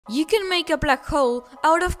You can make a black hole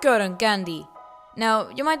out of cotton candy. Now,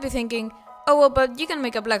 you might be thinking, oh well, but you can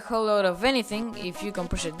make a black hole out of anything if you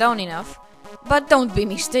compress it down enough. But don't be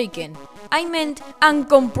mistaken, I meant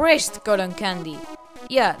uncompressed cotton candy.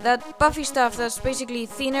 Yeah, that puffy stuff that's basically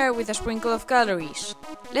thin air with a sprinkle of calories.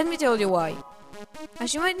 Let me tell you why.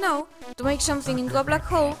 As you might know, to make something into a black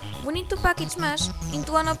hole, we need to pack its mass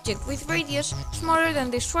into an object with radius smaller than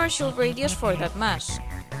the Schwarzschild radius for that mass.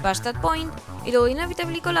 Past that point, it will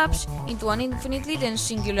inevitably collapse into an infinitely dense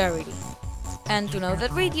singularity. And to know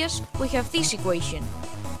that radius, we have this equation.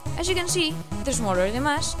 As you can see, the smaller the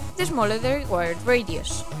mass, the smaller the required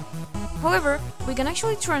radius. However, we can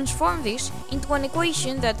actually transform this into an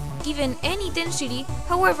equation that, given any density,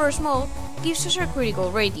 however small, gives us our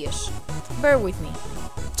critical radius. Bear with me.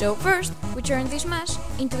 So first, we turn this mass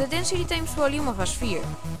into the density times volume of a sphere,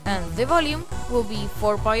 and the volume will be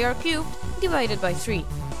 4 pi r cubed divided by 3.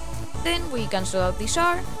 Then we cancel out this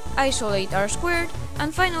r, isolate r squared,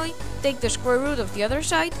 and finally take the square root of the other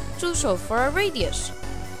side to solve for our radius.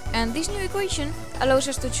 And this new equation allows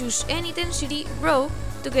us to choose any density, ρ,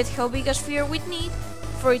 to get how big a sphere we'd need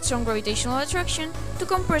for its own gravitational attraction to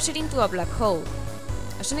compress it into a black hole.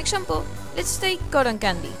 As an example, let's take cotton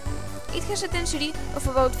candy. It has a density of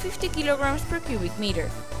about 50 kilograms per cubic meter.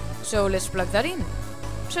 So let's plug that in.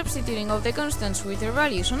 Substituting all the constants with their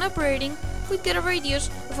values on operating, we'd get a radius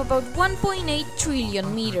of about 1.8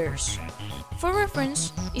 trillion meters. For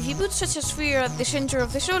reference, if you put such a sphere at the center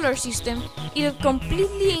of the solar system, it would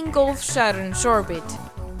completely engulf Saturn's orbit.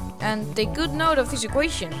 And take good note of this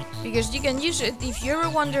equation, because you can use it if you ever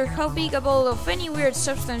wonder how big a ball of any weird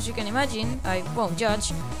substance you can imagine, I won't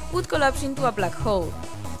judge, would collapse into a black hole.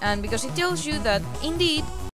 And because it tells you that, indeed,